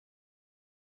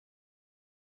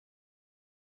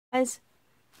Guys,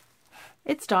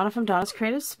 it's Donna from Donna's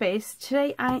Creative Space.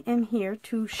 Today I am here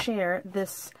to share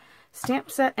this stamp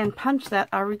set and punch that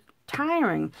are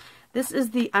retiring. This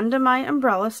is the Under My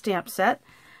Umbrella stamp set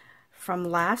from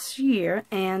last year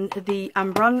and the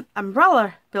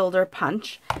Umbrella Builder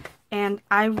punch. And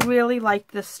I really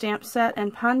like this stamp set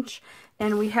and punch.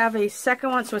 And we have a second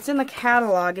one, so it's in the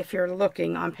catalog if you're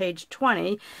looking on page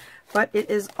 20. But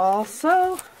it is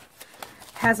also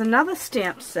has another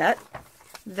stamp set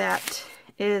that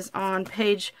is on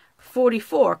page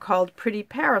 44 called Pretty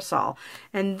Parasol,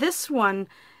 and this one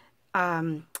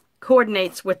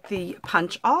coordinates with the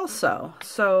punch also,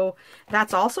 so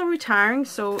that's also retiring.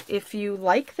 So if you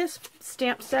like this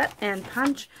stamp set and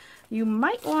punch, you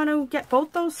might want to get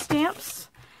both those stamps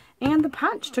and the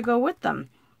punch to go with them.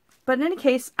 But in any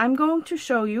case, I'm going to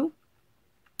show you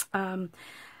a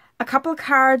couple of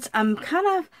cards. I'm kind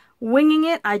of winging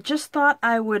it. I just thought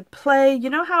I would play, you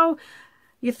know how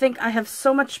you think I have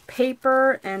so much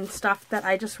paper and stuff that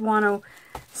I just want to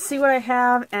see what I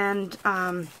have and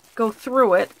go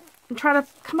through it and try to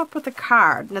come up with a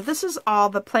card. Now this is all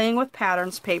the Playing with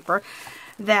Patterns paper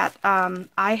that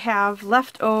I have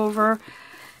left over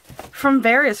from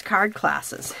various card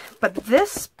classes. But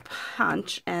this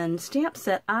punch and stamp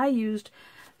set I used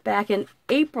back in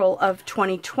April of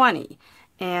 2020.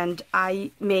 And I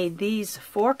made these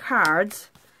 4 cards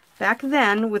back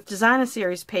then with Designer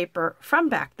Series paper from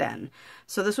back then.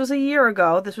 So this was a year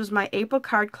ago. This was my April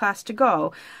card class to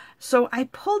go. So I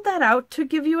pulled that out to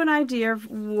give you an idea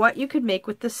of what you could make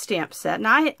with this stamp set.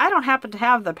 Now I don't happen to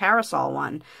have the Parasol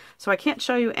one, so I can't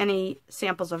show you any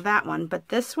samples of that one. But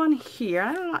this one here,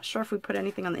 I'm not sure if we put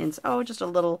anything on the inside. Oh, just a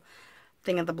little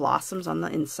thing of the blossoms on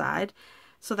the inside.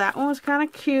 So that one was kind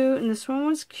of cute, and this one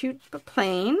was cute but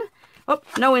plain. Oh,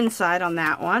 no inside on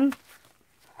that one.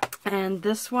 And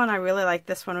this one, I really like.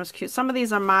 This one was cute. Some of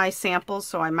these are my samples,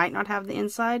 so I might not have the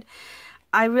inside.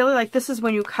 I really like, this is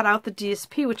when you cut out the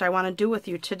DSP, which I want to do with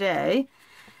you today.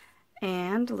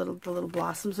 And the little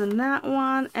blossoms in that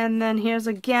one. And then here's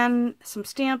again some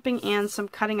stamping and some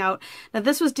cutting out. Now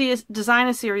this was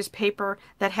Designer Series paper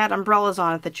that had umbrellas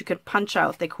on it that you could punch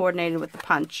out. They coordinated with the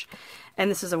punch. And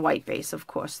this is a white base, of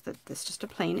course. This is just a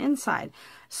plain inside.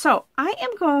 So I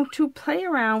am going to play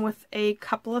around with a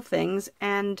couple of things,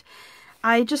 and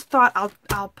I just thought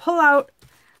I'll pull out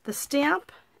the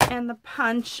stamp and the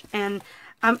punch, and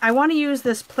I want to use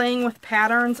this Playing with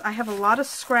Patterns. I have a lot of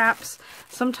scraps.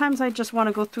 Sometimes I just want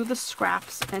to go through the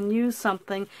scraps and use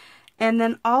something. And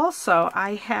then also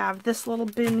I have this little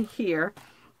bin here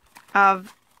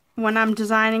of when I'm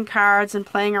designing cards and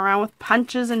playing around with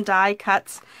punches and die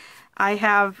cuts. I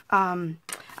have,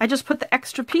 I just put the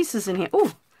extra pieces in here.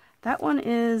 Oh, that one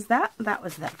is that's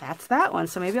that one.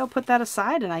 So maybe I'll put that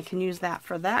aside and I can use that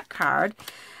for that card.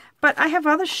 But I have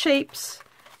other shapes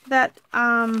that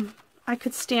I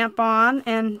could stamp on.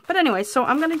 But anyway, so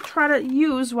I'm going to try to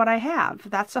use what I have.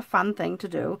 That's a fun thing to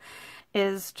do,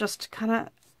 is just kind of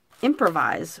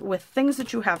improvise with things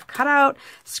that you have cut out,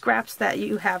 scraps that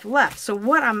you have left. So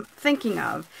what I'm thinking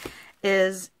of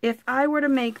is if I were to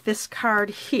make this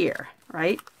card here,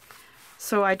 right?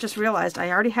 So I just realized I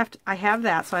already I have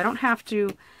that, so I don't have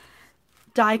to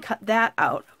die cut that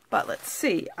out. But let's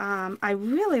see, I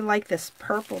really like this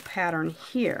purple pattern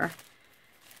here,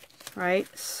 right?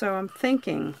 So I'm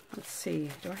thinking, let's see,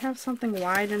 do I have something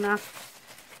wide enough?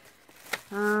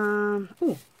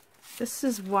 Ooh, this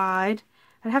is wide.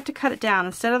 I'd have to cut it down.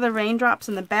 Instead of the raindrops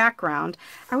in the background,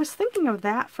 I was thinking of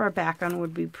that for a background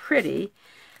would be pretty.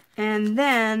 And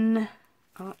then,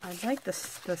 oh, I like the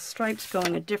stripes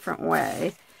going a different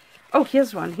way. Oh,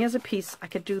 here's one. Here's a piece. I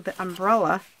could do the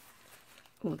umbrella.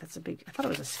 Oh, that's a big, I thought it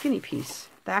was a skinny piece.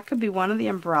 That could be one of the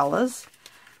umbrellas,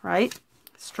 right?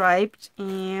 Striped.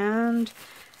 And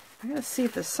I gotta see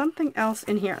if there's something else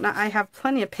in here. Now, I have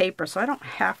plenty of paper, so I don't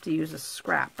have to use a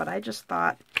scrap, but I just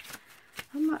thought,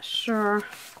 I'm not sure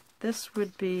this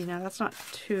would be, now that's not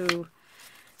too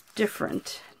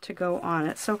different to go on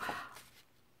it. So,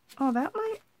 oh, that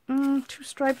might, 2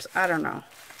 stripes, I don't know.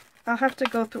 I'll have to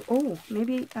go through, oh,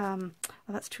 maybe, oh,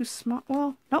 that's too small.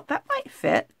 Well, no, that might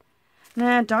fit.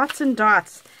 Nah, dots and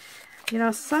dots. You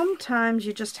know, sometimes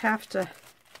you just have to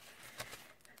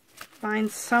find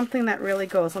something that really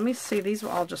goes. Let me see, these were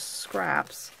all just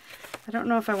scraps. I don't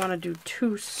know if I want to do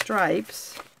 2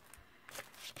 stripes,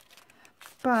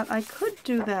 but I could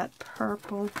do that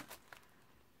purple.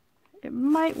 It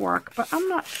might work, but I'm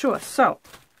not sure. So,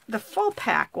 the full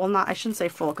pack, well, not, I shouldn't say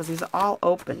full because these are all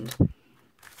opened.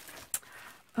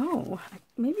 Oh,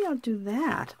 maybe I'll do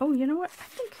that. Oh, you know what? I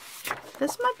think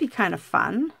this might be kind of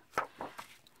fun.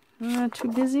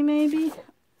 Too busy, maybe?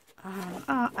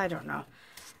 I don't know.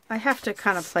 I have to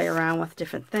kind of play around with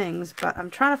different things, but I'm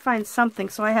trying to find something.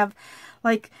 So I have,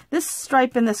 like, this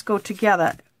stripe and this go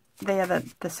together. They are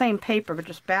the same paper, but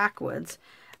just backwards.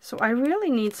 So I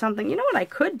really need something. You know what I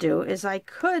could do is I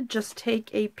could just take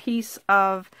a piece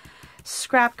of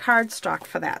scrap cardstock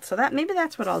for that. So that maybe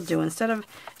that's what I'll do. Instead of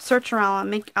search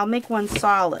around, I'll make one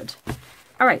solid.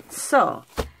 All right, so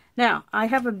now I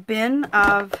have a bin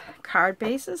of card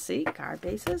bases. See, card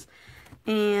bases.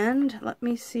 And let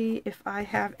me see if I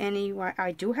have any white.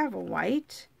 I do have a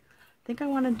white. I think I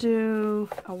want to do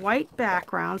a white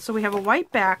background. So we have a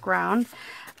white background.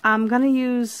 I'm going to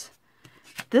use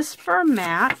this for a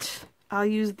mat. I'll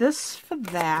use this for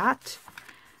that.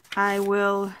 I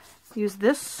will use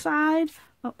this side.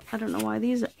 Oh, I don't know why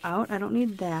these are out. I don't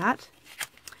need that.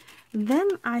 Then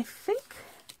I think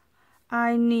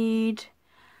I need,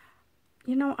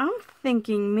 you know, I'm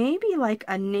thinking maybe like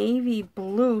a navy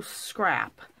blue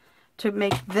scrap to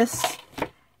make this.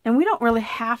 And we don't really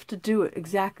have to do it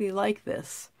exactly like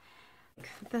this.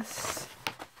 This,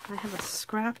 I have a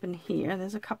scrap in here.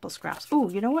 There's a couple scraps. Oh,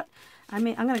 you know what? I'm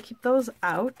going to keep those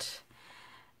out.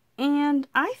 And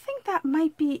I think that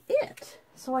might be it.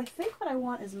 So I think what I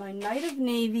want is my Night of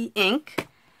Navy ink.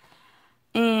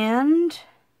 And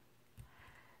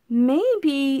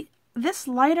maybe this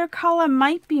lighter color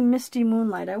might be Misty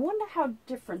Moonlight. I wonder how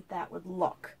different that would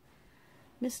look.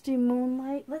 Misty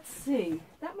Moonlight. Let's see.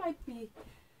 That might be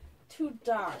too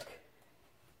dark.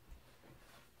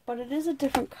 But it is a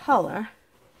different color.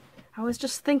 I was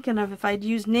just thinking of if I'd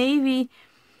use navy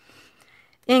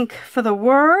ink for the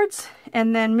words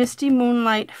and then Misty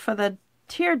Moonlight for the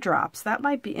teardrops. That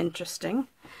might be interesting.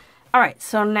 All right,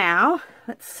 so now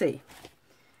let's see.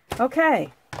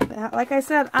 Okay, like I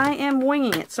said, I am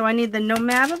winging it. So I need the No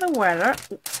Matter the Weather.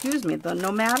 Excuse me, the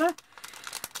No Matter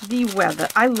the Weather.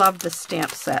 I love this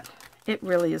stamp set. It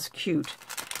really is cute.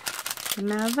 No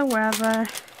Matter the Weather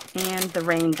and the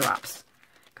Raindrops.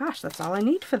 Gosh, that's all I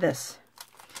need for this.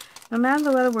 No matter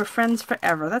the weather, we're friends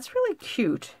forever. That's really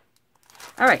cute.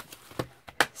 All right,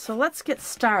 so let's get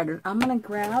started. I'm going to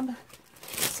grab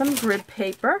some grid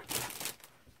paper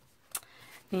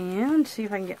and see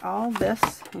if I can get all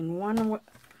this in one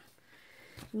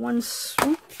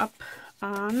swoop up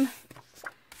on.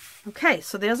 Okay,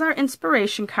 so there's our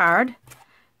inspiration card.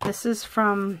 This is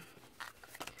from,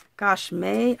 gosh,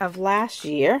 May of last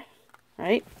year,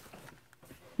 right?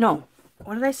 No.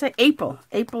 What did I say? April.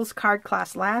 April's card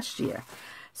class last year.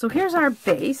 So here's our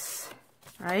base,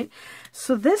 right?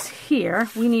 So this here,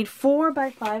 we need 4 by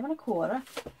 5 1/4.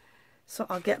 So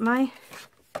I'll get my,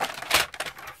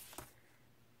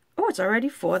 oh, it's already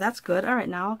 4. That's good. All right,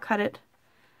 now I'll cut it.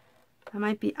 I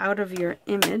might be out of your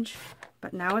image,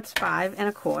 but now it's 5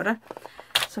 1/4.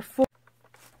 So 4.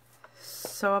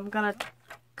 So I'm going to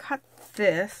cut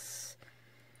this.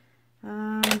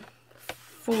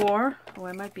 4, oh,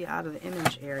 I might be out of the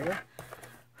image area,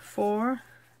 4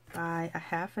 by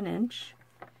 1/2 inch.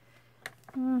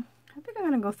 I think I'm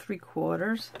going to go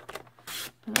 3/4.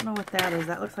 I don't know what that is.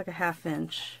 That looks like 1/2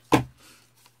 inch.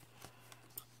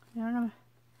 Yeah,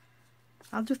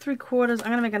 I'll do 3/4. I'm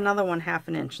going to make another one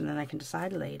 1/2 inch and then I can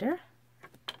decide later.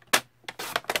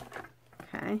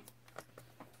 Okay.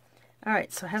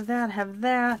 Alright, so have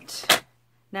that.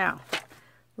 Now,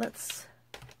 let's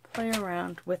play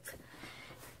around with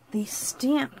the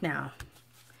stamp now.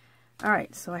 All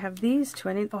right, so I have these two.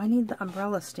 I need the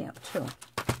umbrella stamp too.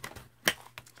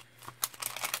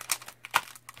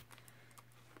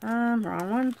 Wrong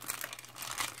one.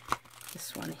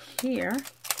 This one here.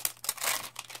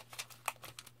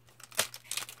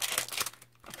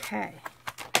 Okay.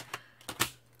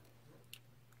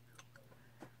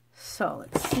 So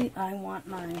let's see. I want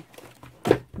my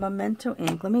Memento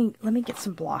ink. Let me get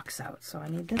some blocks out. So I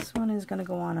need this one is going to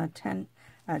go on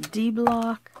a D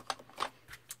block.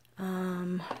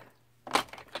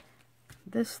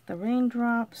 This, the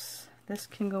Raindrops. This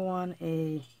can go on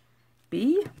a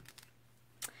B.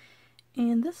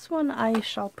 And this one I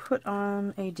shall put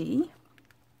on a D.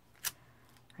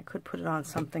 I could put it on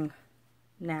something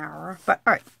narrower, but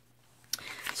all right.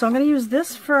 So I'm going to use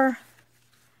this for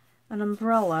an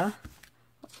umbrella.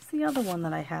 What's the other one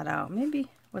that I had out? Maybe,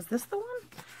 was this the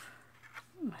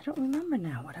one? I don't remember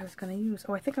now what I was going to use.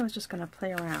 Oh, I think I was just going to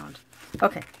play around.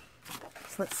 Okay,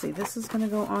 so let's see. This is going to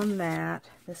go on that.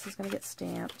 This is going to get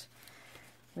stamped.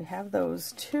 We have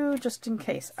those two just in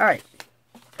case. All right,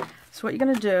 so what you're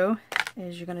going to do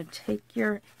is you're going to take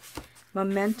your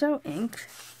Memento ink.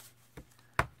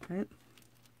 Right?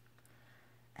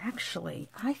 Actually,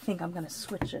 I think I'm going to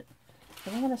switch it.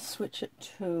 I'm going to switch it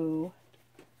to,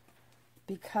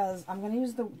 because I'm going to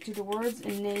use do the words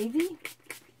in navy.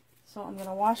 So I'm going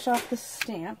to wash off this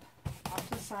stamp. Off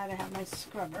to the side I have my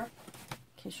scrubber,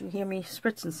 in case you hear me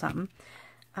spritzing something.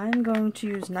 I'm going to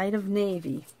use Night of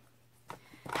Navy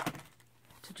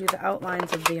to do the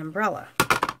outlines of the umbrella.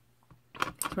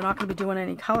 We're not going to be doing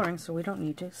any coloring, so we don't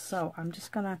need to. So I'm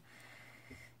just going to,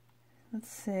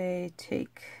 let's say,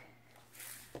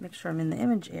 make sure I'm in the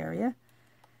image area.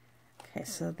 Okay,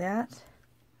 so that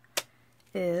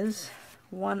is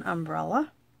one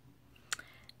umbrella.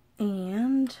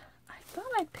 And I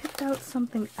thought I picked out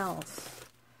something else.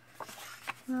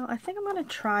 Well, I think I'm going to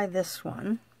try this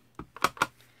one.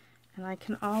 And I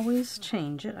can always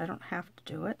change it. I don't have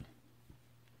to do it.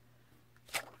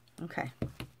 Okay.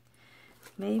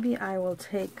 Maybe I will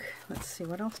take, let's see,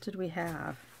 what else did we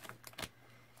have?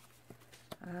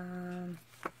 The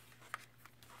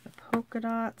polka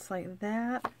dots like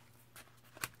that.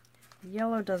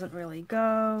 Yellow doesn't really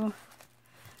go.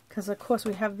 Because, of course,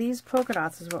 we have these polka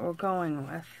dots is what we're going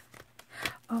with.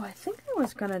 Oh, I think I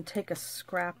was going to take a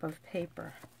scrap of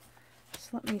paper. So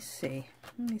let me see.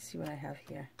 Let me see what I have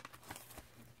here.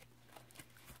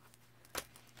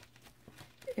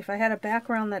 If I had a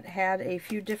background that had a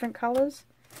few different colors,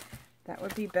 that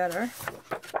would be better.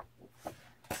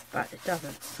 But it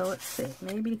doesn't. So let's see.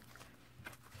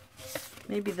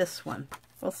 Maybe this one.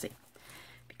 We'll see.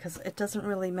 Because it doesn't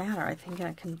really matter. I think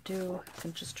I can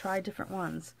just try different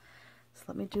ones. So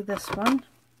let me do this one.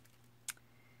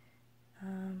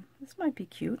 This might be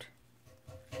cute.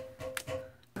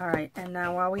 Alright, and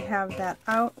now while we have that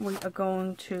out, we are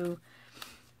going to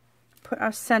put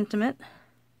our sentiment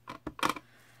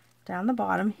down the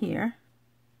bottom here.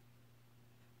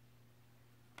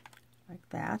 Like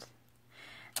that.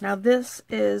 Now this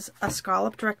is a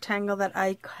scalloped rectangle that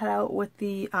I cut out with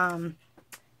the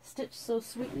Stitch So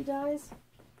Sweetly dies.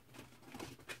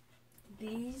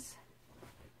 These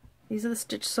are the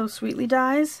Stitch So Sweetly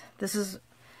dies. This is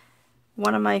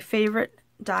one of my favorite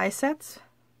die sets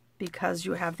because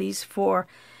you have these 4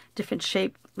 different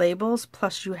shape labels,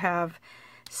 plus you have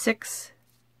 6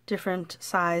 different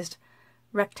sized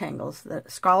rectangles, the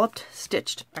scalloped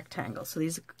stitched rectangles. So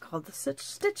these are called the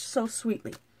Stitch So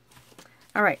Sweetly.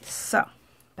 Alright, so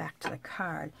back to the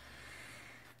card.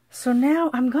 So now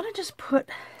I'm going to just put,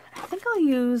 I think I'll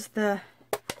use the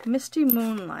Misty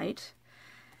Moonlight.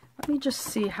 Let me just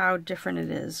see how different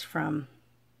it is from,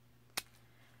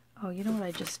 oh, you know what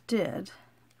I just did?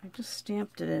 I just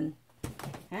stamped it in,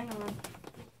 hang on.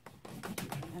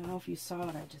 I don't know if you saw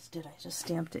what I just did. I just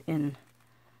stamped it in.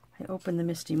 I opened the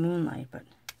Misty Moonlight, but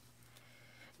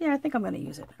yeah, I think I'm going to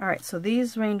use it. Alright, so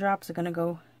these raindrops are going to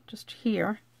go just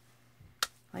here,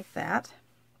 like that.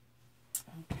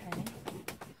 Okay.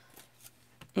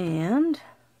 And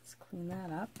let's clean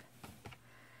that up.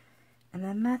 And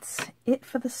then that's it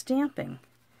for the stamping.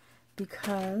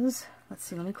 Because, let's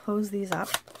see, let me close these up.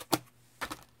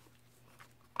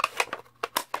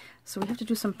 So we have to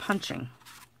do some punching.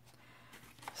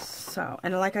 So,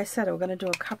 and like I said, we're going to do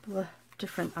a couple of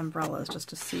different umbrellas just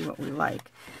to see what we like.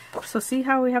 So see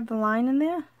how we have the line in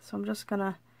there? So I'm just going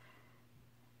to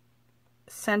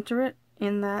center it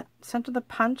in that, center the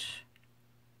punch,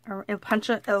 or it'll punch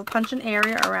an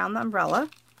area around the umbrella.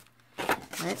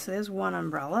 Alright, so there's one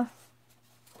umbrella.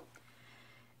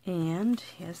 And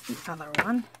here's the other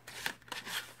one.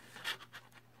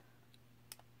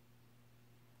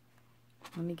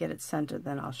 Let me get it centered,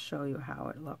 then I'll show you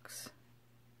how it looks.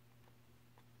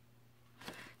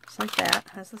 Just like that.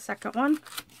 That's the second one.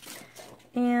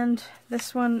 And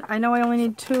this one, I know I only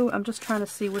need 2. I'm just trying to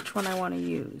see which one I want to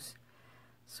use.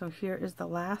 So here is the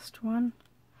last one.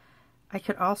 I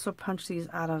could also punch these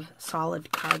out of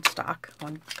solid cardstock,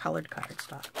 one colored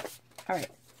cardstock. Alright,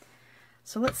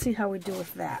 so let's see how we do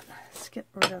with that. Let's get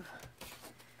rid of,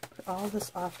 put all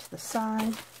this off to the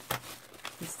side.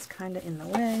 This is kind of in the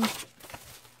way.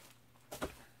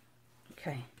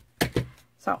 Okay,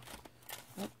 so,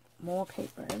 oh, more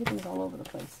paper. Everything's all over the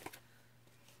place.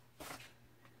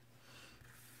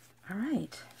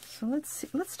 Alright, so let's see.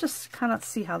 Let's just kind of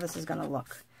see how this is going to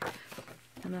look.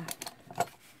 I'm going to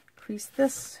crease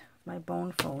this, my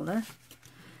bone folder.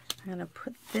 I'm going to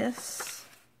put this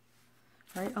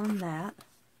right on that.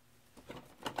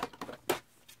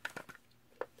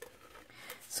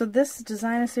 So this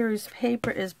Designer Series paper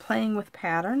is Playing with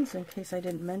Patterns, in case I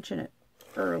didn't mention it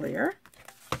earlier.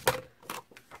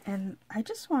 And I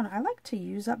like to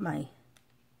use up my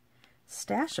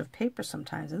stash of paper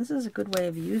sometimes, and this is a good way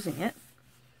of using it.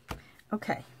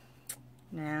 Okay,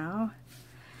 now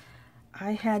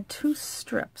I had 2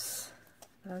 strips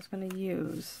that I was going to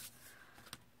use.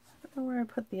 I don't know where I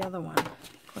put the other one.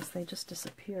 Of course, they just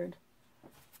disappeared.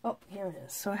 Oh, here it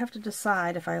is. So I have to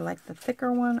decide if I like the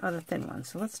thicker one or the thin one.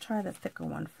 So let's try the thicker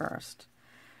one first.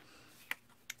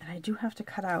 And I do have to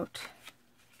cut out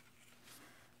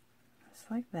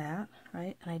just like that,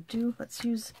 right? And I do,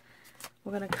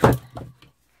 we're going to cut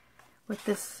with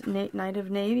this Night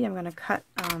of Navy, I'm going to cut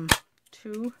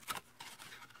 2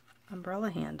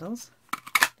 umbrella handles,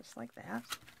 just like that.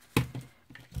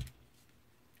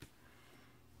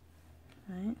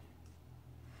 Right?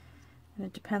 And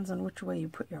it depends on which way you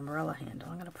put your umbrella handle.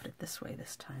 I'm going to put it this way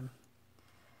this time.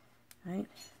 Right?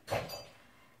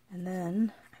 And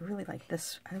then I really like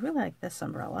this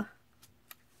umbrella.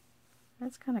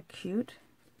 That's kind of cute.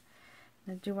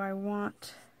 Now, do I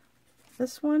want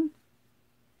this one?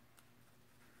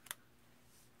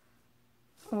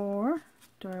 Or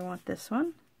do I want this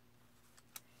one?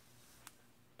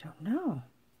 Don't know.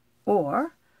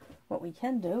 Or what we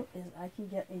can do is I can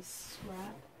get a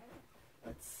scrap.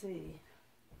 Let's see.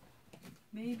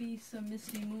 Maybe some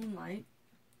Misty Moonlight.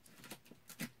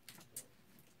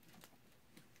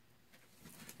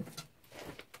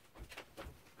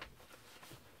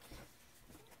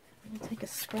 We'll take a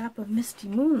scrap of Misty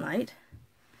Moonlight.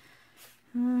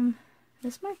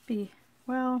 This might be,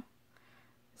 well,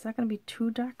 is that going to be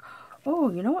too dark? Oh,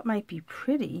 you know what might be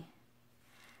pretty?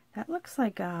 That looks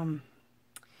like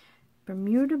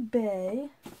Bermuda Bay.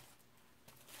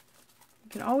 You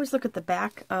can always look at the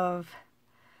back of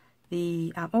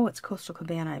the, oh, it's Coastal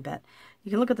Cabana, I bet.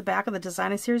 You can look at the back of the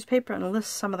designer series paper and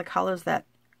list some of the colors that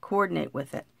coordinate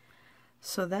with it.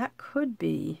 So that could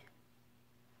be,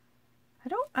 I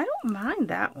don't mind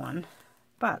that one,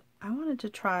 but I wanted to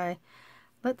try,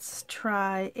 let's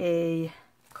try a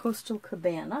Coastal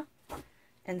Cabana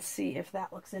and see if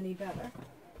that looks any better.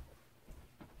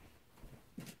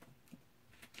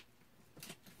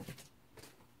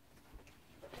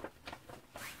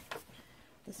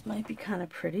 This might be kind of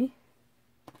pretty.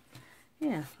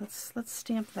 Yeah, let's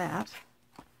stamp that.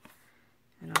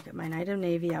 And I'll get my Night of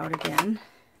Navy out again.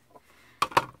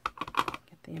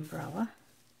 Get the umbrella.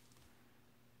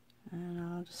 And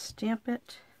I'll just stamp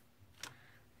it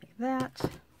like that.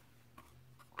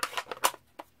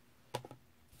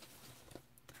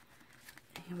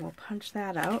 And we'll punch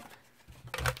that out.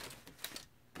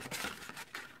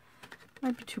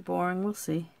 Might be too boring, we'll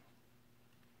see.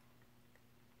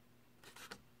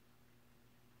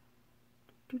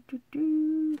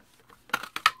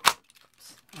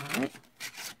 Alright.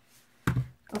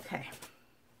 Okay.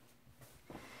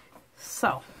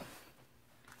 So,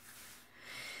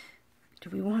 do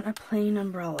we want a plain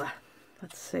umbrella?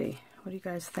 Let's see. What do you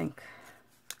guys think?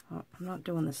 Oh, I'm not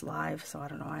doing this live, so I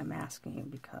don't know why I'm asking you,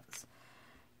 because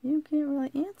you can't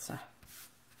really answer.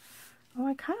 Oh,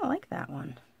 I kind of like that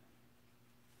one.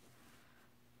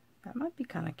 That might be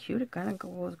kind of cute. It kind of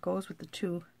goes with the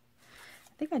two.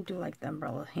 I think I do like the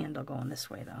umbrella handle going this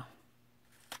way, though.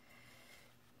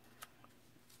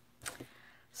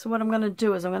 So what I'm going to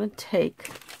do is I'm going to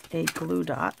take a glue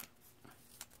dot.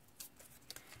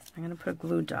 I'm going to put a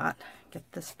glue dot,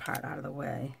 get this part out of the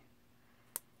way.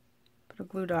 Put a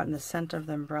glue dot in the center of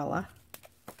the umbrella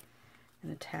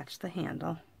and attach the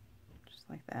handle, just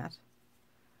like that.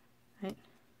 Right?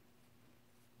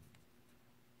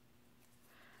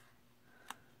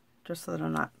 Just so that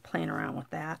I'm not playing around with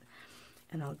that.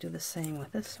 And I'll do the same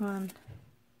with this one.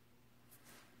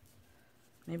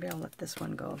 Maybe I'll let this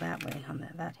one go that way, on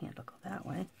that handle go that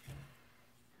way.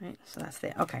 Right, so that's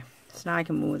there. Okay, so now I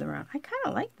can move it around. I kind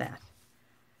of like that.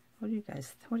 What do you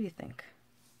think?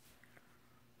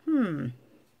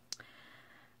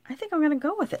 I think I'm going to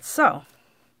go with it. So,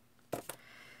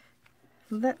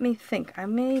 let me think.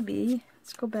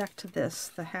 Let's go back to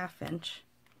this, the 1/2 inch.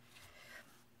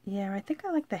 Yeah, I think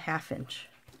I like the 1/2 inch.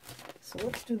 So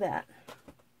let's do that.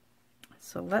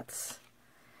 So let's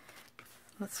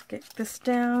get this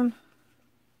down,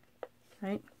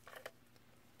 right?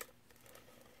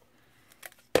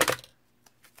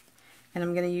 And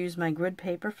I'm going to use my grid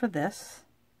paper for this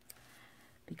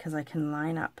because I can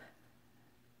line up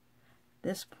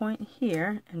this point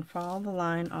here and follow the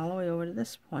line all the way over to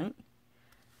this point,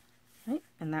 right?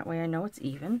 And that way I know it's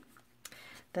even.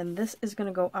 Then this is going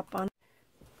to go up on.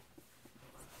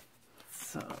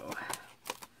 So all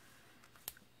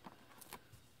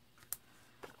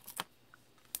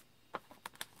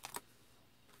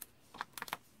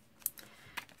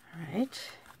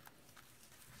right.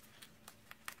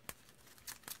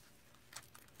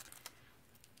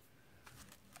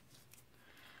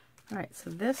 All right, so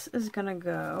this is going to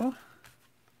go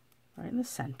right in the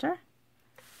center,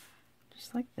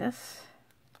 just like this.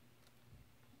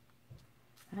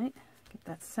 All right, get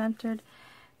that centered.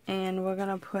 And we're going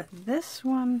to put this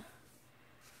one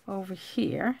over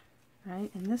here, right?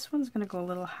 And this one's going to go a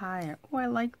little higher. Oh, I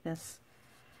like this.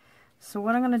 So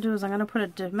what I'm going to do is I'm going to put a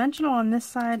dimensional on this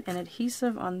side and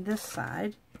adhesive on this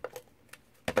side.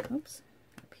 Oops,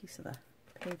 a piece of the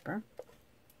paper.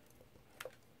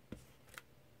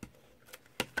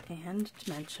 And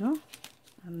dimensional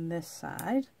on this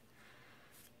side.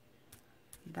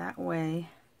 That way,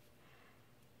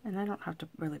 and I don't have to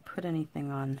really put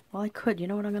anything on. Well, I could. You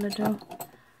know what I'm going to do?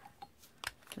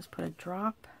 Just put a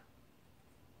drop.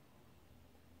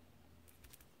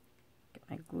 Get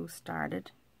my glue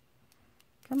started.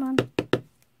 Come on.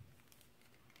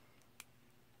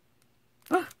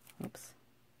 Oh, oops.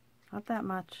 Not that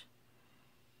much.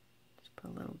 Just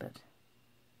put a little bit.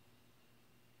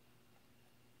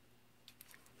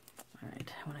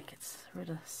 Alright, I want to get rid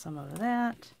of some of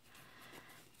that.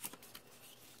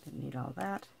 Didn't need all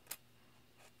that.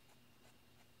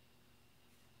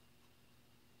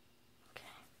 Okay.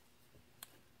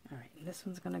 Alright, this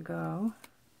one's going to go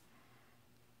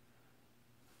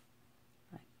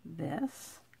like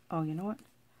this. Oh, you know what?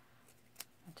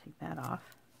 I'll take that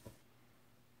off.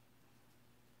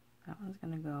 That one's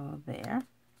going to go there,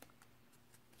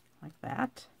 like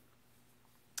that.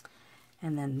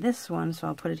 And then this one, so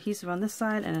I'll put adhesive on this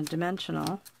side and a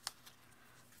dimensional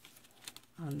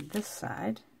on this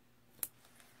side.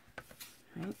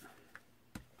 Right.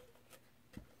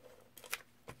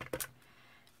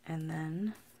 And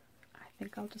then I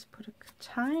think I'll just put a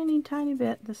tiny, tiny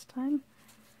bit this time.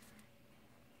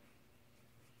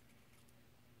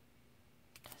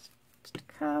 Just a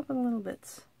couple of little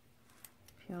bits.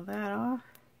 Peel that off.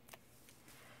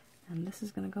 And this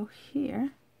is going to go here.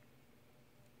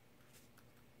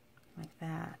 Like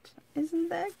that. Isn't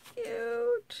that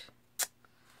cute?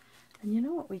 And you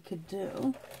know what we could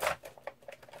do?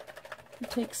 We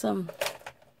take some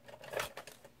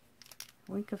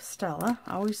Wink of Stella.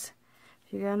 Always,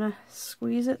 if you're gonna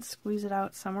squeeze it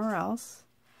out somewhere else.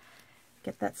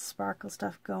 Get that sparkle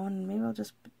stuff going. And maybe I'll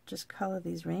just color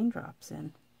these raindrops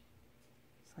in.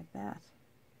 Just like that.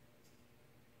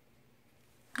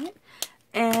 Right.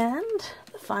 And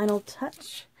the final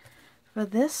touch for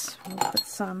this, we'll put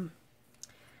some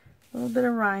little bit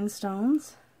of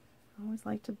rhinestones. I always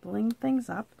like to bling things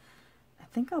up. I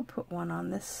think I'll put one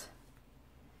on this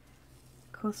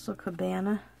Coastal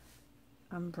Cabana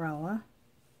umbrella.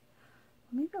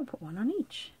 Maybe I'll put one on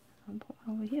each. I'll put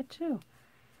one over here too.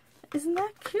 Isn't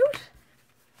that cute?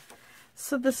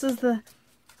 So this is the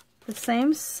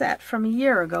same set from a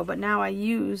year ago, but now I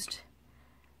used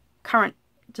current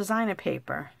designer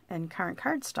paper and current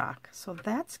cardstock. So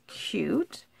that's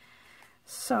cute.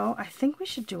 So I think we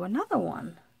should do another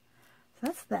one. So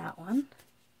that's that one.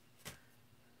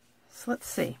 So let's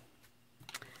see.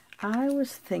 I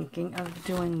was thinking of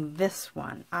doing this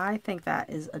one. I think that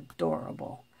is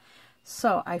adorable.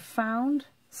 So I found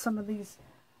some of these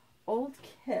old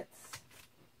kits.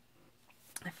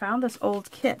 I found this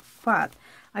old kit, but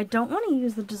I don't want to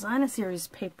use the designer series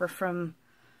paper from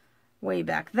way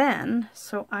back then.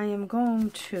 So I am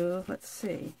going to, let's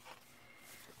see,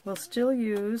 we'll still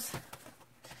use,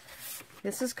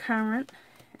 this is current,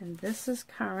 and this is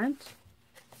current,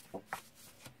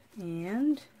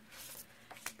 and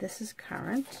this is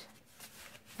current.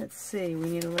 Let's see, we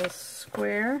need a little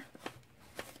square.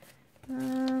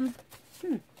 Hang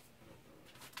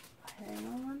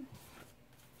on.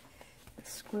 The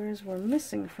squares were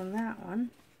missing from that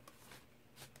one.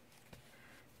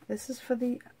 This is for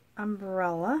the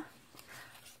umbrella.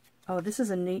 Oh, this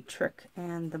is a neat trick,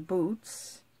 and the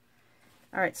boots.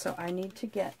 Alright, so I need to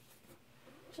get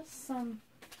just a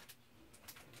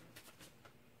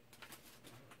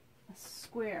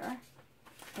square,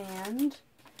 and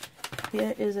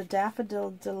here is a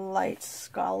Daffodil Delight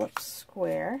scallop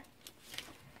square,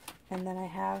 and then I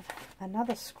have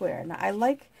another square. Now I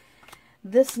like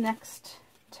this next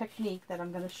technique that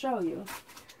I'm going to show you.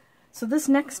 So this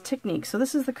next technique, so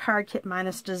this is the card kit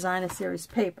minus designer series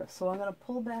paper. So I'm going to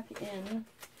pull back in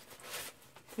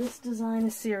this designer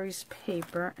series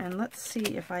paper, and let's see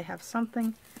if I have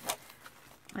something.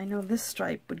 I know this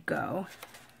stripe would go.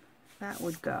 That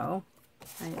would go.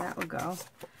 That would go.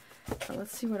 So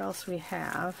let's see what else we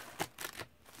have.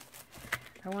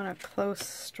 I want a close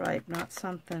stripe, not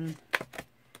something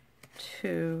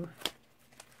too,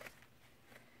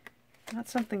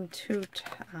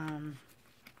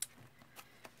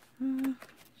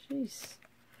 jeez.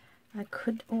 I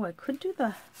could do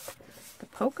the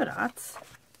polka dots,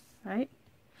 right?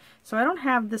 So I don't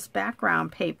have this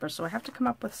background paper, so I have to come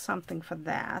up with something for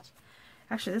that.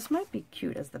 Actually, this might be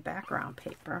cute as the background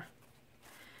paper.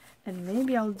 And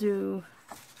maybe I'll do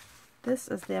this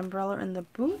as the umbrella and the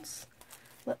boots.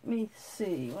 Let me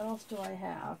see, what else do I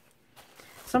have?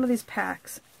 some of these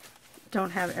packs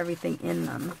don't have everything in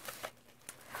them.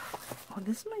 Oh,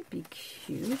 this might be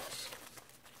cute.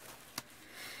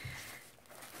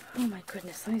 Oh my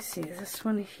goodness, let me see. This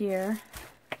one here.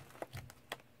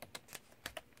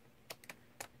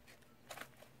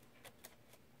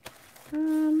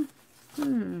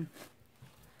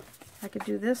 I could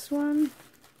do this one.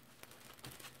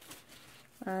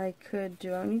 I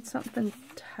need something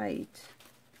tight.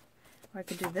 Or I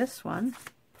could do this one.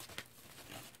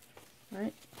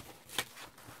 Right?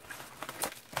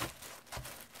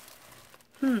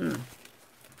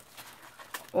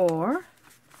 Or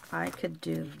I could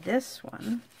do this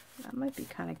one. That might be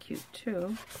kind of cute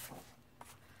too.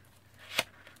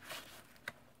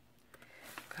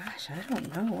 Gosh, I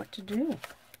don't know what to do.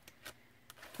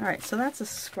 Alright, so that's a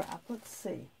scrap. Let's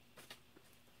see.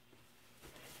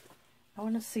 I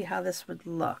want to see how this would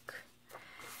look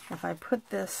if I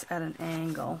put this at an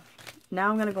angle. Now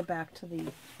I'm going to go back to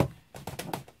the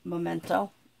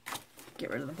Memento. Get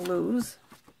rid of the blues.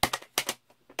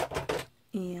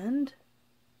 And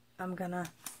I'm going to...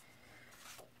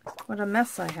 What a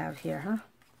mess I have here, huh?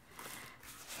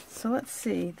 So let's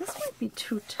see. This might be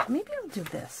too... Maybe I'll do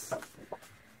this.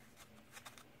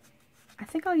 I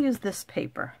think I'll use this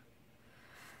paper.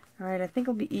 Alright, I think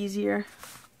it'll be easier.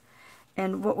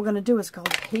 And what we're going to do is called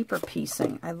paper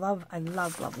piecing. I love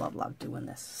doing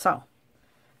this. So,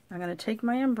 I'm going to take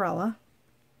my umbrella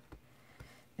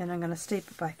and I'm going to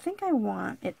staple, but I think I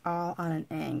want it all on an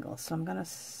angle. So I'm going to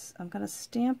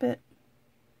stamp it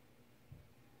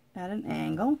at an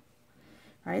angle.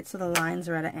 Right, so the lines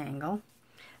are at an angle.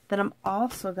 Then I'm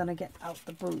also going to get out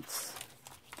the boots.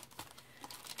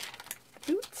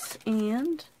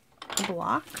 And a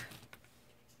block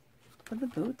for the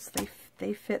boots.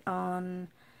 They fit on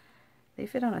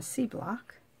a C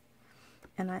block,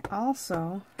 and I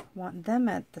also want them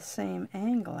at the same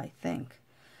angle, I think.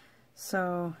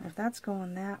 So if that's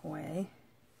going that way,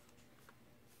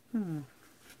 then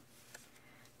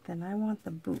I want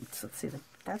the boots. Let's see,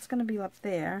 that's going to be up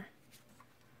there.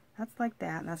 That's like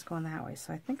that, and that's going that way.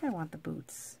 So I think I want the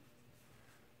boots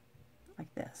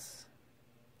like this.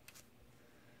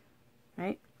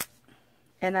 Right?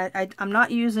 And I'm not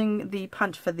using the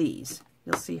punch for these.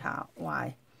 You'll see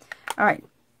why. All right.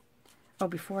 Oh,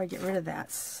 before I get rid of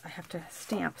that, I have to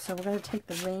stamp. So we're going to take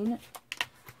the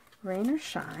Rain or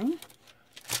Shine.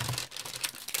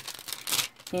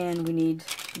 And we need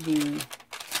the...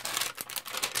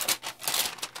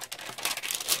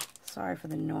 Sorry for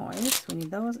the noise. We need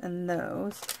those and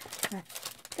those. I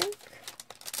think...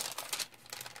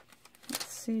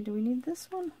 Let's see, do we need this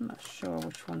one? I'm not sure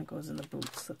which one goes in the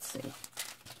boots. Let's see.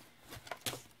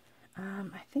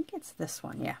 I think it's this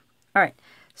one, yeah. All right,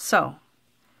 so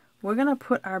we're gonna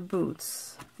put our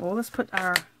boots. Well, let's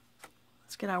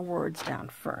get our words down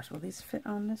first. Will these fit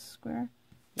on this square?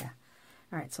 Yeah.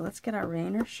 All right, so let's get our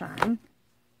Rain or Shine.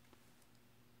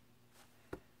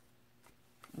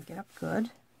 And get up good.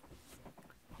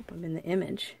 Hope I'm in the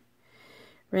image.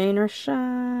 Rain or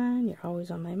shine, you're always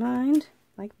on my mind,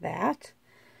 like that.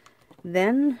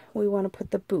 Then we want to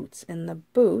put the boots, and the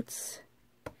boots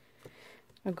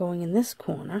are going in this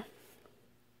corner,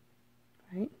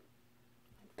 right,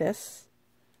 like this.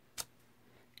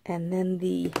 And then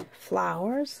the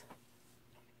flowers,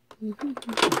 I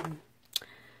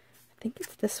think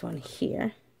it's this one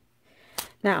here.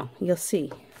 Now, you'll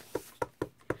see,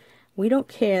 we don't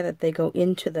care that they go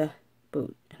into the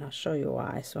boot, and I'll show you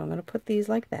why. So I'm going to put these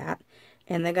like that,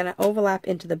 and they're going to overlap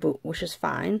into the boot, which is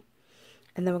fine.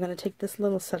 And then we're going to take this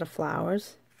little set of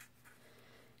flowers,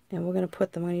 and we're going to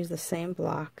put them, I'm going to use the same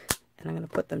block, and I'm going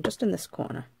to put them just in this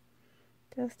corner.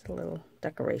 Just a little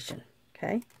decoration,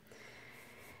 okay?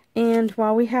 And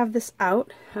while we have this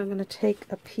out, I'm going to take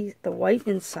a piece, the white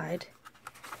inside,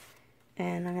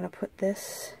 and I'm going to put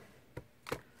this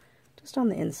just on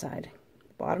the inside,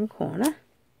 the bottom corner.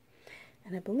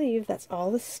 And I believe that's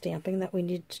all the stamping that we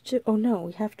need to do. Oh no,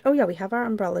 we have to, oh yeah, we have our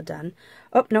umbrella done.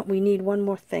 Oh no, we need one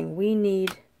more thing. We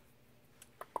need,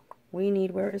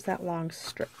 where is that long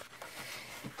strip?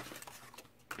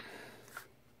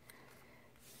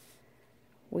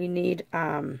 We need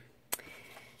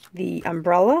the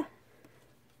umbrella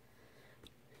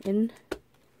on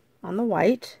the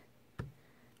white,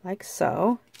 like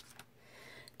so.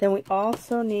 Then we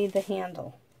also need the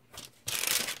handle.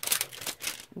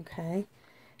 Okay,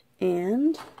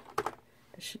 and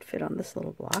this should fit on this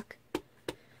little block.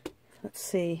 Let's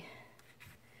see.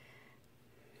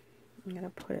 I'm going to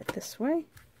put it this way.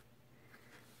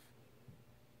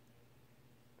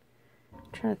 I'm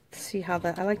trying to see how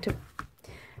that, I like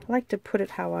to put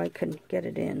it how I can get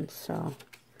it in, so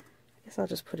I guess I'll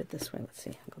just put it this way. Let's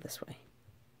see, I'll go this way.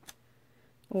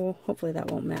 Oh, hopefully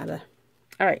that won't matter.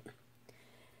 All right.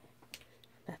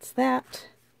 That's that.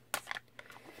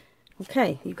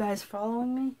 Okay, you guys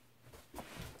following me?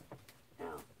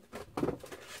 Now, I'm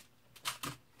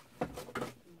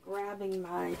grabbing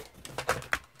my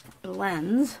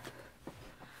blends,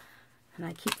 and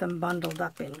I keep them bundled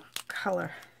up in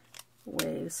color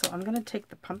waves. So I'm going to take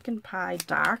the Pumpkin Pie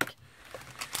Dark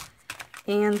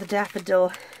and the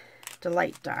Daffodil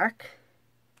Delight Dark.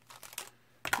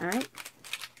 All right.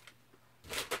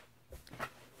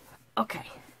 Okay.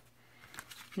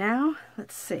 Now,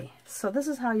 let's see. So this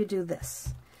is how you do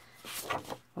this.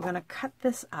 We're going to cut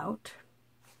this out.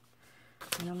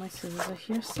 I know my scissors are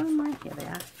here somewhere. Here they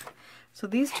are. So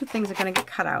these two things are going to get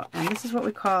cut out. And this is what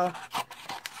we call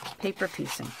paper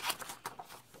piecing.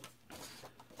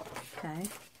 Okay.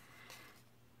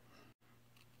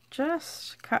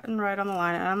 Just cutting right on the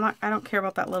line. And I don't care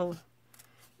about that little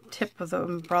tip of the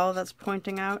umbrella that's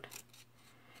pointing out.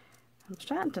 I'm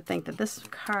starting to think that this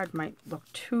card might look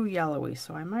too yellowy,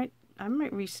 so I might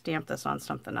re-stamp this on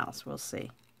something else. We'll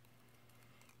see.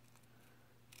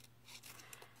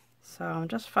 So I'm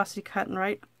just fussy cutting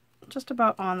right just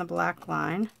about on the black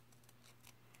line,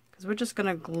 because we're just going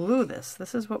to glue this.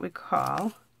 This is what we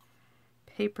call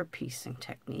paper piecing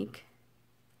technique.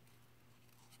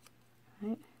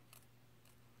 Right?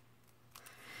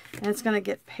 And it's going to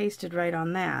get pasted right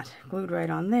on that, glued right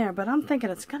on there, but I'm thinking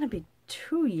it's going to be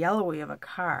too yellowy of a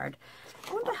card.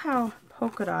 I wonder how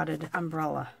polka dotted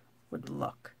umbrella would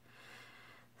look.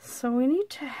 So we need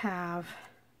to have,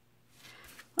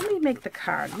 let me make the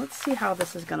card. Let's see how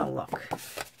this is going to look.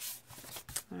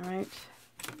 All right.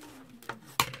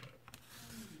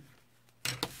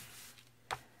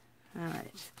 All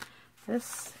right.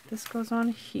 This goes on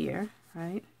here,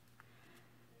 right?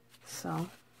 So,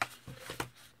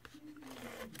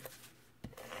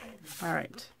 all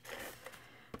right.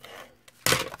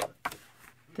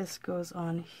 This goes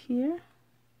on here,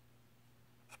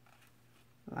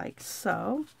 like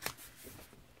so.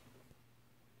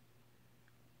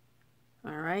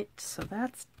 All right, so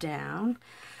that's down.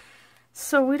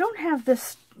 So we don't have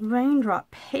this raindrop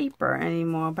paper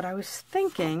anymore, but I was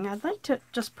thinking I'd like to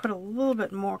just put a little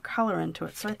bit more color into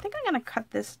it. So I think I'm going to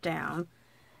cut this down.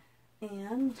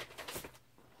 And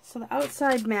so the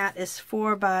outside mat is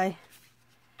 4 by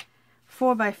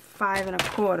 5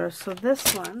 1/4. So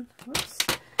this one, whoops.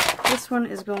 This one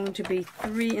is going to be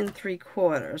 3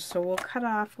 3/4. So we'll cut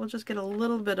off, we'll just get a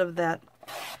little bit of that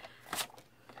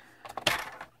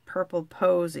purple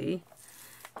posy.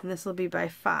 And this will be by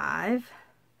 5.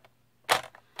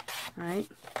 Right?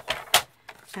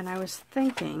 And I was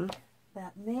thinking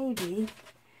that maybe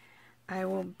I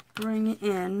will bring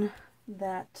in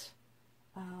that,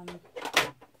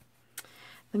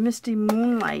 the Misty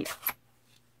Moonlight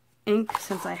ink,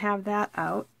 since I have that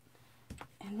out.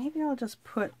 And maybe I'll just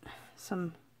put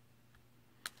some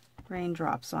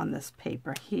raindrops on this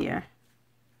paper here,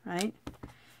 right?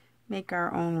 Make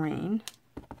our own rain.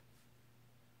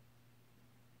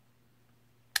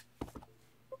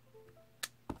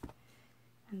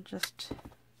 And just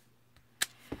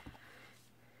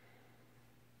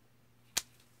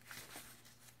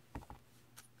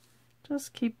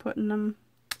keep putting them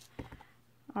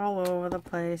all over the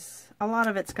place. A lot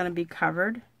of it's going to be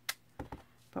covered,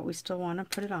 but we still want to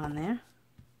put it on there.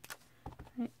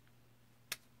 Right.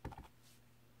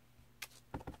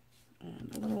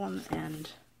 And a little on the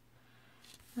end.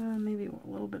 Maybe a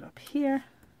little bit up here.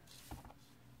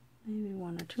 Maybe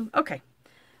 1 or 2. Okay,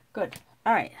 good.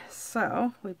 All right,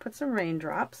 so we put some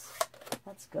raindrops.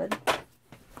 That's good.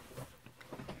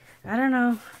 I don't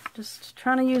know, just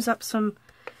trying to use up some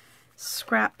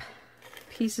scrap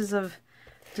pieces of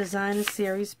designer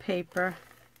series paper.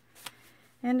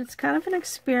 And it's kind of an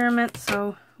experiment,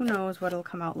 so who knows what it'll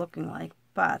come out looking like.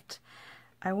 But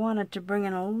I wanted to bring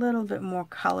in a little bit more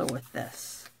color with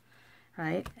this,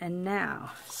 right? And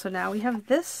now, so now we have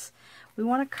this, we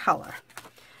want to color.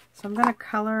 So I'm going to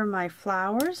color my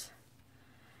flowers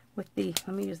with the,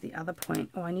 let me use the other point.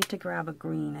 Oh, I need to grab a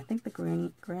green. I think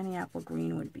the Granny Apple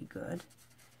green would be good.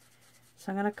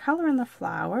 So I'm going to color in the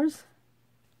flowers.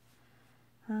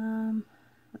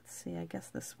 Let's see, I guess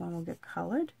this one will get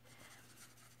colored.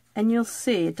 And you'll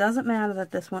see, it doesn't matter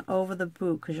that this went over the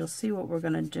boot, because you'll see what we're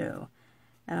going to do.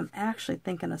 And I'm actually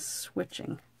thinking of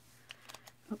switching.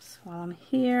 Oops, while I'm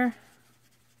here,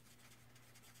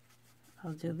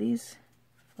 I'll do these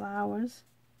flowers.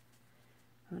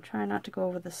 I'm trying not to go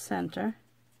over the center.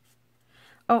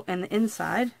 Oh, and the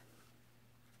inside.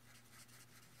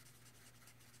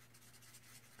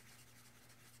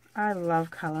 I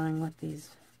love coloring with these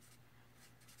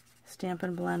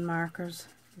Stampin' Blend markers,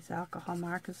 these alcohol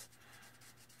markers.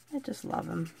 I just love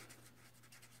them.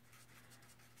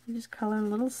 You just color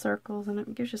in little circles, and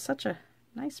it gives you such a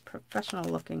nice professional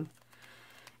looking.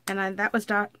 And that was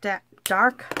dark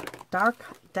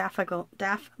daffodil,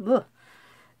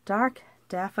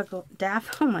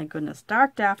 oh my goodness,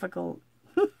 dark daffodil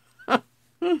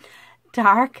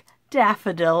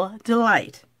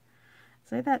delight.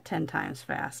 Say that 10 times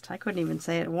fast. I couldn't even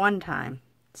say it one time.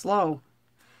 Slow.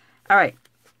 All right,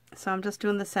 so I'm just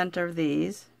doing the center of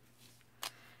these.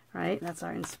 Right, that's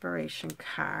our inspiration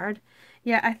card.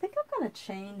 Yeah, I think I'm going to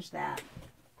change that.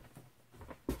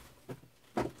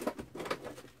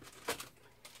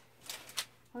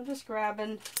 I'm just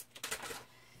grabbing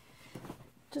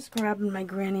my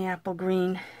Granny Apple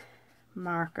Green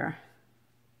marker.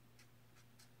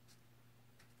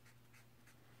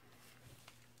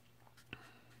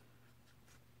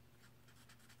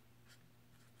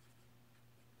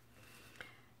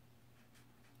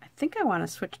 I think I want to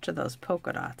switch to those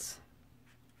polka dots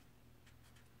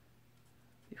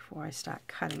before I start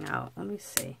cutting out. Let me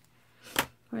see.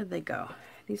 Where'd they go?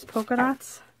 These polka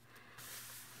dots?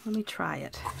 Let me try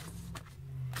it.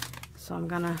 So I'm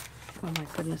gonna, oh my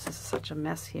goodness, this is such a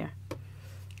mess here. I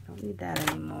don't need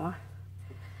that anymore.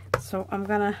 So I'm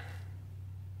gonna,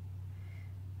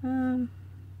 I'm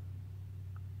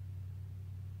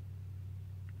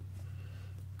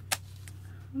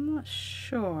not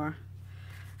sure.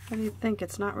 What do you think?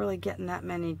 It's not really getting that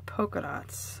many polka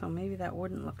dots, so maybe that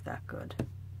wouldn't look that good.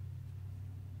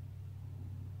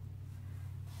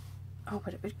 Oh,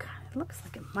 but it kind of looks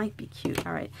like it might be cute.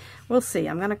 All right, we'll see.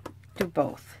 I'm going to do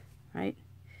both, right?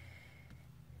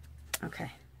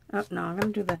 Okay. Oh, no, I'm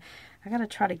going to do I got to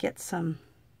try to get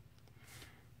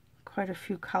quite a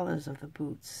few colors of the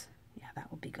boots. Yeah, that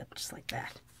will be good, just like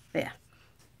that. There.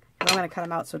 And I'm going to cut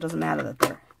them out so it doesn't matter that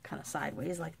they're kind of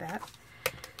sideways like that.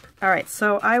 All right,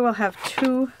 so I will have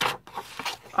 2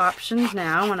 options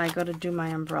now when I go to do my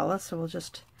umbrella, so we'll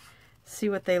just see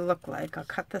what they look like. I'll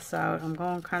cut this out. I'm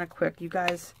going kind of quick. You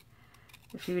guys,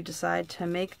 if you decide to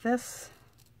make this,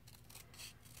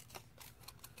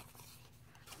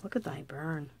 look at my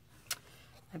burn.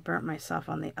 I burnt myself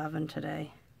on the oven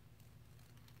today.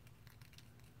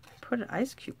 I put an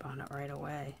ice cube on it right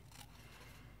away.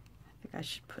 I think I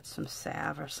should put some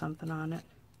salve or something on it.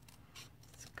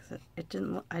 I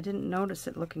didn't notice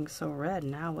it looking so red.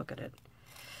 Now look at it.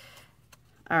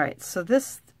 All right, so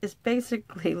this is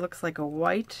basically looks like a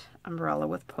white umbrella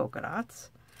with polka dots,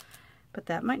 but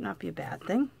that might not be a bad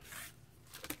thing.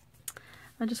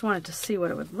 I just wanted to see what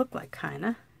it would look like, kind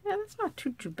of. Yeah, that's not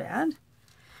too bad.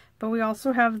 But we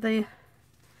also have the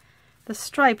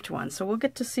striped one, so we'll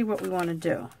get to see what we want to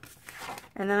do.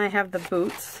 And then I have the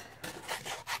boots.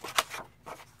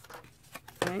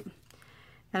 Right?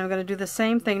 And I'm going to do the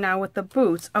same thing now with the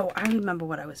boots. Oh, I remember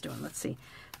what I was doing. Let's see.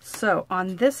 So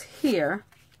on this here,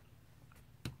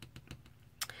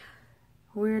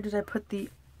 where did I put the,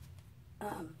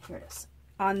 here it is.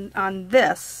 On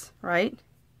this, right,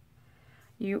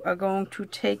 you are going to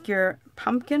take your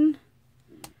pumpkin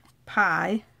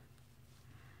pie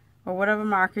or whatever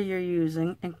marker you're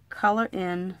using and color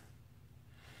in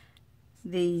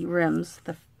the rims,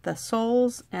 the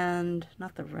soles and,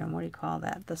 not the rim, what do you call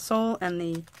that? The sole and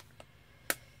the,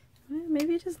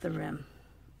 maybe it is the rim.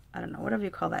 I don't know, whatever you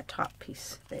call that top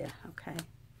piece there, okay.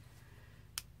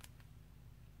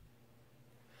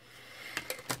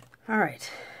 All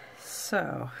right,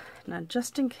 so now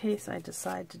just in case I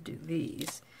decide to do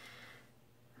these,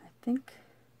 I think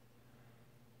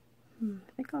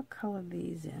I'll color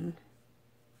these in.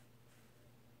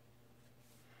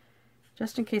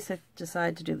 Just in case I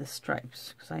decide to do the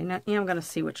stripes, because I am going to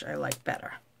see which I like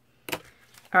better.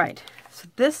 All right, so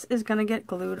this is going to get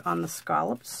glued on the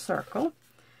scalloped circle.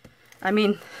 I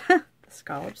mean, the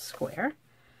scalloped square.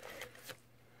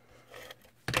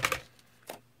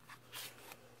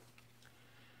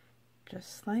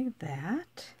 Just like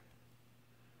that.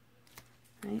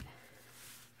 Right.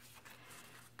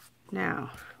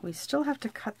 Now, we still have to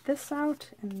cut this out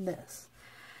and this.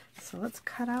 So let's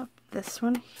cut out this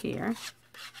one here.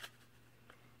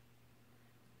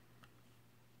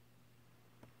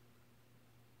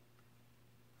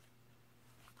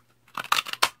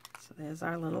 So there's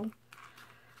our little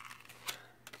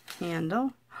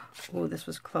handle. Oh, this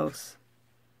was close.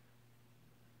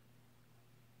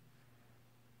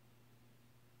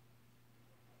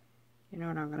 You know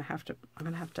what, I'm gonna have to,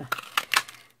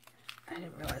 I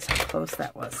didn't realize how close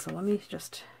that was. So let me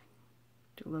just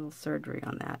do a little surgery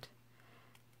on that,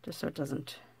 just so it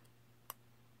doesn't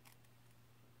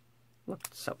look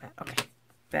so bad. Okay,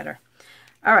 better.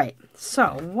 All right,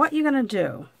 so what you're gonna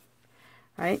do,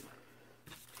 right?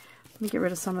 Let me get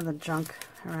rid of some of the junk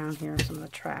around here, some of the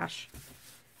trash.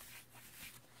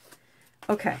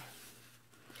 Okay,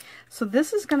 so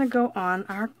this is going to go on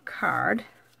our card,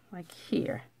 like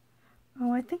here.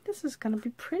 Oh, I think this is going to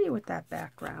be pretty with that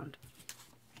background.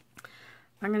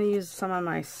 I'm going to use some of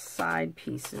my side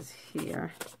pieces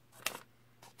here.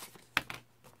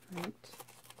 Right.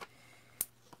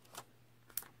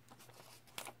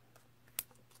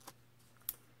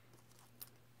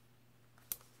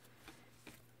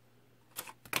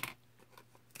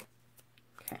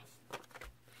 Okay.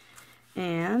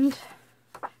 And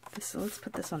this, let's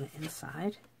put this on the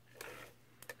inside.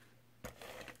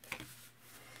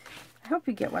 I hope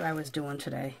you get what I was doing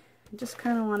today. I just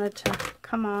kind of wanted to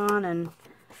come on and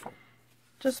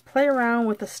just play around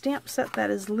with the stamp set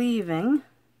that is leaving.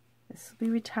 This will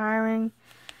be retiring.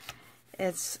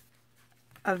 It's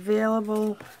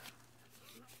available,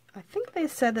 I think they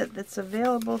said that it's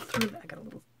available through, I got a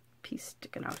little piece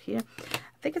sticking out here.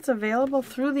 I think it's available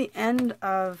through the end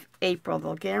of April.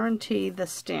 They'll guarantee the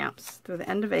stamps through the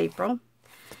end of April.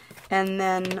 And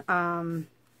then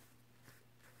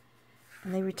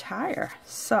they retire.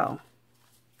 So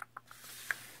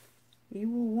you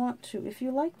will want to, if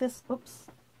you like this, oops,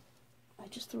 I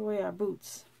just threw away our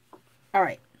boots. All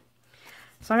right,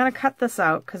 so I'm going to cut this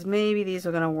out because maybe these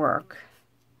are going to work.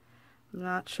 I'm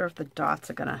not sure if the dots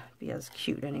are going to be as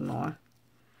cute anymore.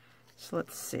 So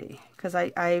let's see, because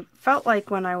I felt like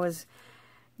when I was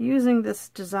using this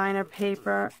designer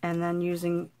paper and then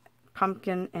using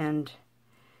pumpkin and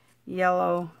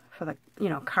yellow for the, you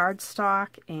know,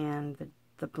 cardstock and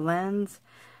the blends,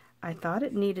 I thought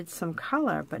it needed some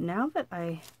color, but now that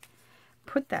I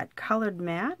put that colored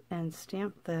mat and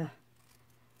stamped those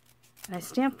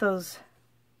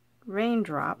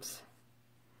raindrops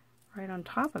right on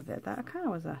top of it, that kind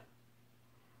of was a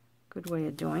good way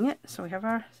of doing it. So we have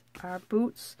our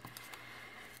boots,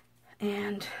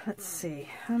 and let's see,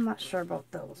 I'm not sure about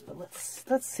those, but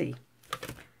let's see,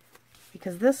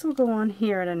 because this will go on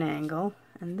here at an angle,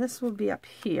 and this will be up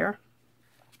here.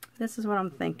 This is what I'm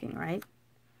thinking, right?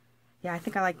 Yeah, I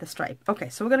think I like the stripe. Okay,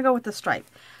 so we're going to go with the stripe.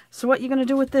 So what you're going to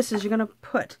do with this is you're going to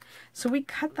put, so we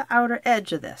cut the outer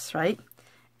edge of this, right?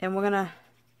 And we're going to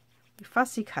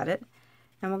fussy cut it,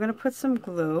 and we're going to put some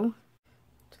glue,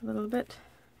 a little bit,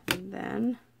 and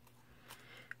then,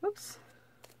 whoops,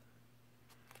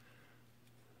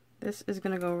 this is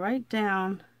going to go right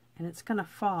down, and it's going to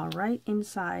fall right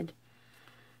inside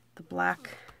the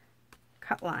black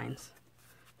cut lines.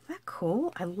 Isn't that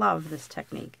cool? I love this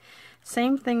technique.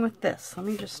 Same thing with this. Let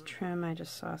me just trim. I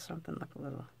just saw something look a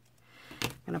little.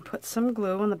 I'm going to put some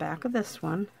glue on the back of this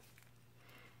one.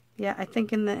 Yeah, I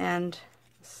think in the end,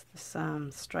 this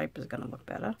stripe is going to look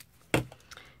better.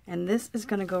 And this is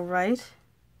going to go right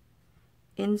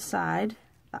inside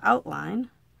the outline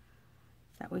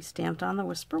that we stamped on the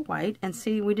Whisper White. And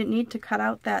see, we didn't need to cut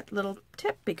out that little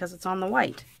tip because it's on the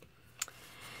white.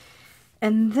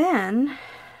 And then,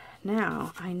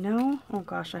 now, I know, oh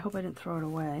gosh, I hope I didn't throw it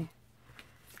away.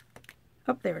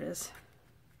 Oh, there it is.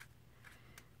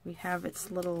 We have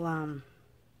its little,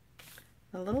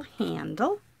 the little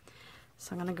handle.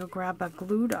 So I'm going to go grab a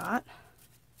glue dot,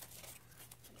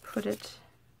 put it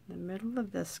in the middle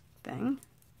of this thing,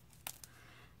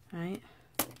 right?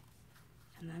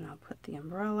 And then I'll put the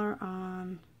umbrella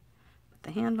on, put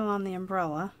the handle on the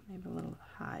umbrella, maybe a little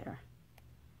higher.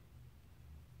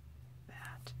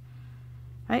 That,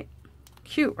 right?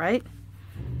 Cute, right?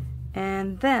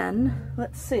 And then,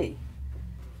 let's see.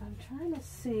 I'm trying to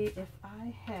see if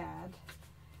I had,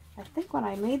 I think when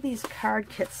I made these card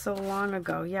kits so long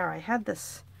ago, yeah, I had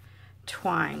this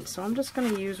twine. So I'm just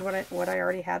going to use what I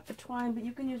already had for twine, but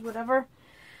you can use whatever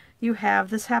you have.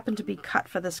 This happened to be cut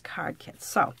for this card kit.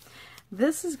 So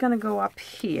this is going to go up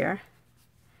here.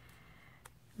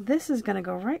 This is going to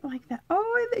go right like that.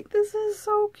 Oh, I think this is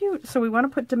so cute. So we want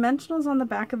to put dimensionals on the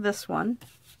back of this one.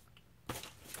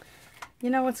 You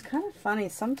know, it's kind of funny.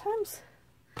 Sometimes,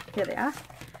 here they are.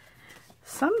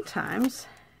 Sometimes,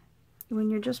 when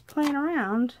you're just playing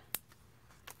around,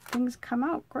 things come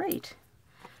out great.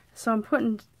 So I'm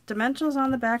putting dimensionals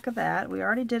on the back of that. We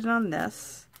already did it on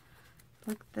this.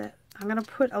 Look at that. I'm going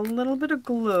to put a little bit of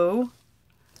glue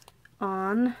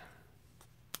on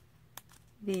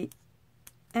the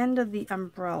end of the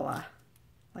umbrella,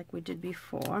 like we did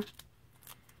before.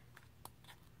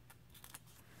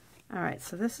 Alright,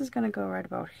 so this is going to go right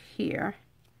about here.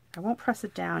 I won't press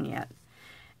it down yet.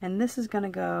 And this is going to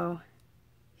go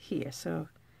here. So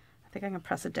I think I can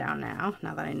press it down now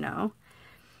that I know.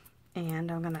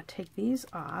 And I'm going to take these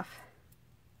off.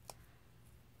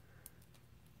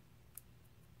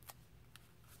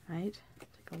 Right?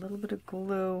 Take a little bit of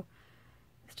glue.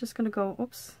 It's just going to go,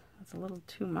 oops, that's a little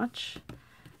too much.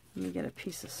 Let me get a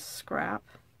piece of scrap.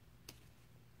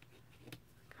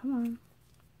 Come on.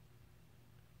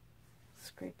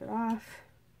 Scrape it off.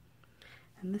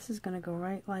 And this is going to go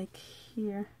right like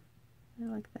here.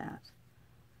 Right like that.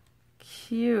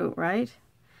 Cute, right?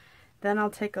 Then I'll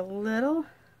take a little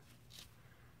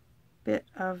bit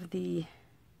of the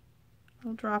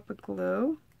little drop of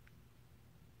glue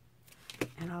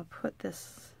and I'll put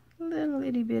this little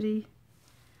itty bitty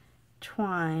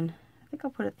twine. I think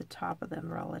I'll put it at the top of the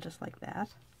umbrella just like that.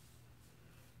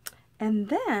 And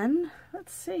then,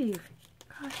 let's see.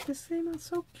 Gosh, this thing is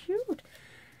so cute.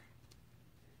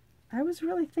 I was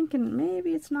really thinking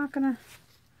maybe it's not gonna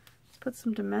put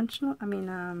some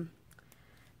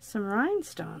some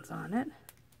rhinestones on it.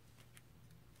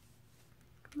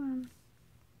 Come on.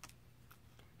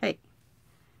 Hey,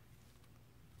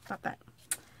 stop that.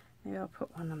 Maybe I'll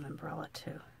put one on the umbrella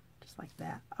too, just like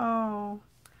that. Oh,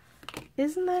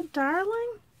 isn't that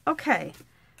darling? Okay,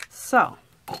 so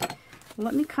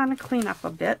let me kind of clean up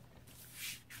a bit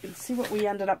and see what we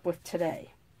ended up with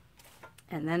today.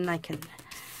 And then I can...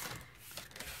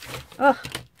 Oh,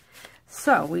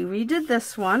 so we redid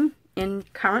this one in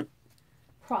current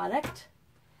product.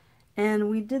 And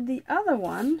we did the other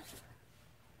one.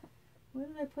 Where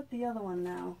did I put the other one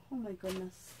now? Oh my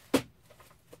goodness.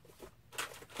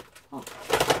 Oh.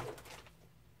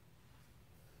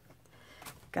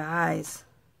 Guys,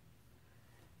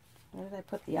 where did I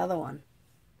put the other one?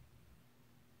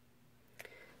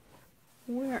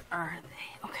 Where are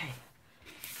they? Okay.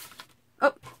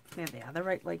 Oh, there they are. They're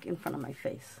right like in front of my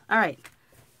face. All right.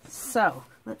 So,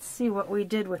 let's see what we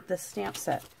did with this stamp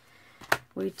set.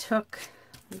 We took,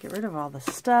 get rid of all the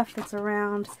stuff that's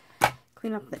around,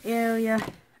 clean up the area.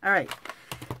 All right.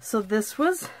 So this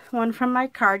was one from my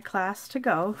card class to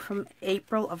go from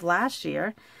April of last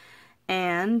year.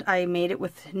 And I made it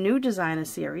with new Designer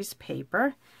Series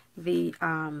paper. The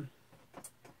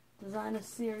Designer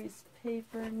Series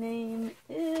paper name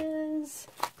is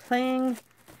Playing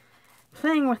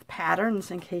with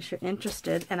Patterns, in case you're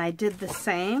interested. And I did the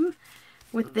same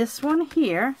with this one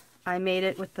here. I made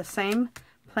it with the same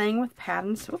Playing with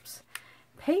Patterns,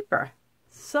 paper.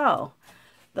 So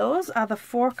those are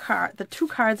the two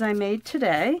cards I made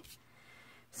today.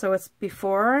 So it's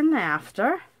before and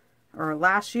after, or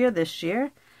last year, this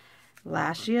year,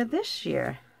 last year, this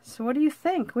year. So what do you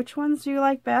think? Which ones do you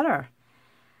like better?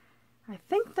 I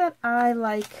think that I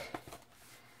like,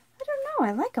 I don't know,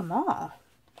 I like them all.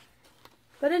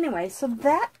 But anyway, so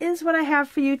that is what I have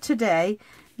for you today.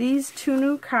 These two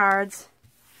new cards.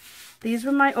 These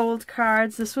were my old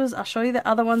cards. This was, I'll show you the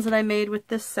other ones that I made with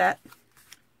this set.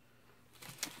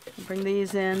 I'll bring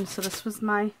these in. So this was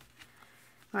my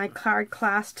card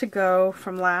class to go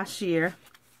from last year.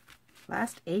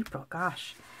 Last April,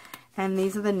 gosh. And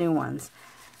these are the new ones.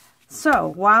 So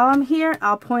while I'm here,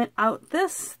 I'll point out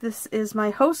this. This is my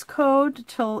host code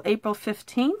till April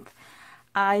 15th.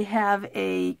 I have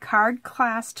a card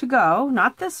class to go,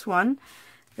 not this one.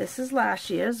 This is last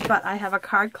year's, but I have a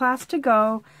card class to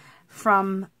go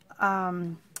from,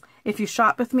 if you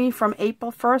shop with me from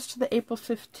April 1st to the April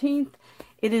 15th,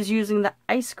 it is using the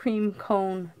ice cream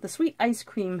cone, the sweet ice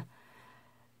cream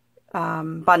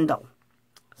bundle.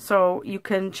 So you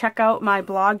can check out my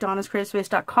blog,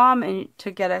 donnascreativespace.com, and to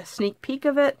get a sneak peek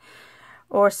of it,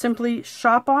 or simply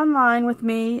shop online with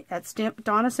me at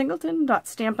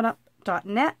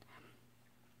donnasingleton.stampinup.net.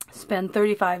 Spend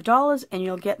 $35 and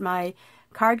you'll get my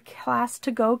card class to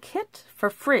go kit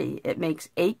for free. It makes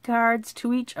 8 cards,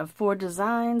 2 each of 4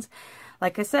 designs.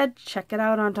 Like I said, check it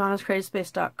out on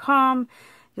donnascreativespace.com.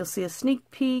 You'll see a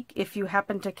sneak peek. If you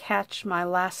happen to catch my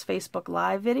last Facebook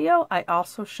Live video, I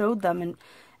also showed them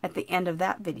at the end of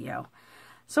that video.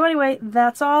 So anyway,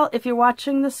 that's all. If you're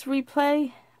watching this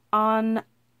replay on,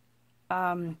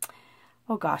 oh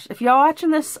gosh, if you're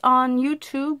watching this on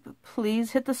YouTube,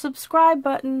 please hit the subscribe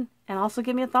button and also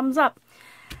give me a thumbs up.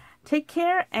 Take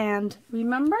care, and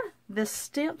remember, this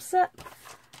stamp set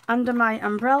under my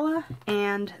umbrella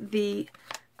and the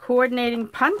coordinating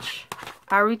punch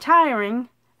are retiring.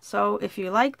 So if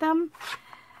you like them,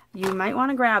 you might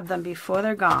want to grab them before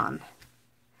they're gone.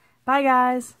 Bye,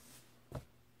 guys.